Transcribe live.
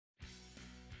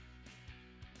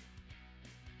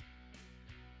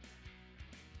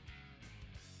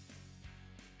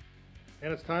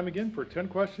And it's time again for 10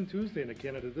 Question Tuesday, and the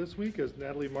candidate this week is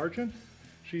Natalie Marchant.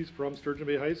 She's from Sturgeon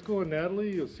Bay High School, and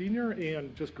Natalie, a senior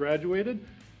and just graduated.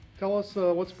 Tell us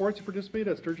what sports you participate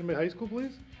at Sturgeon Bay High School,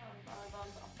 please. Volleyball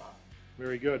and softball.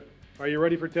 Very good. Are you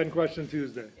ready for 10 Question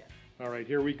Tuesday? Yes. All right,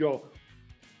 here we go.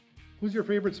 Who's your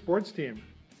favorite sports team?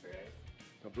 Brewers.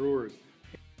 The Brewers.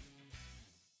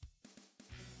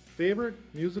 Favorite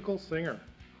musical singer?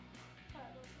 I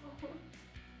don't know.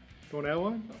 Don't have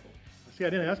one? See, I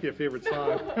didn't ask you a favorite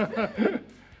song.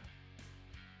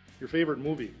 Your favorite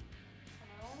movie?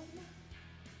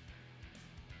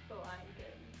 The Lion King.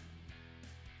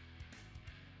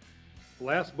 The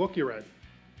last book you read?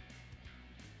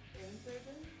 Sturgeon.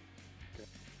 Okay.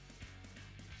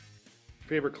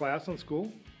 Favorite class in school?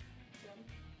 Yum.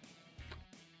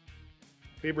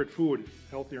 Favorite food,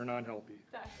 healthy or non-healthy?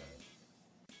 Tacos.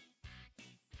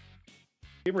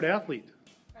 Favorite athlete?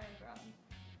 Ryan Brown.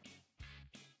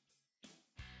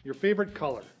 Your favorite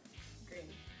color? Green.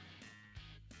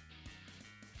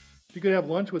 If you could have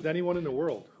lunch with anyone in the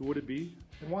world, who would it be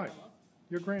and why? Grandma.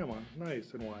 Your grandma.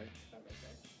 Nice. And why? Not my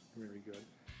favorite. Very good.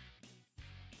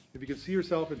 If you could see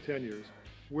yourself in 10 years,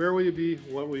 where will you be?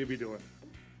 What will you be doing?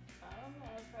 I don't know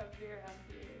if I'll be around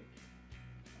here.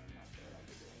 I'm not sure what I'll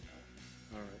be doing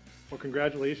though. All right. Well,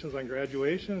 congratulations on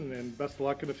graduation and best of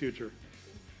luck in the future.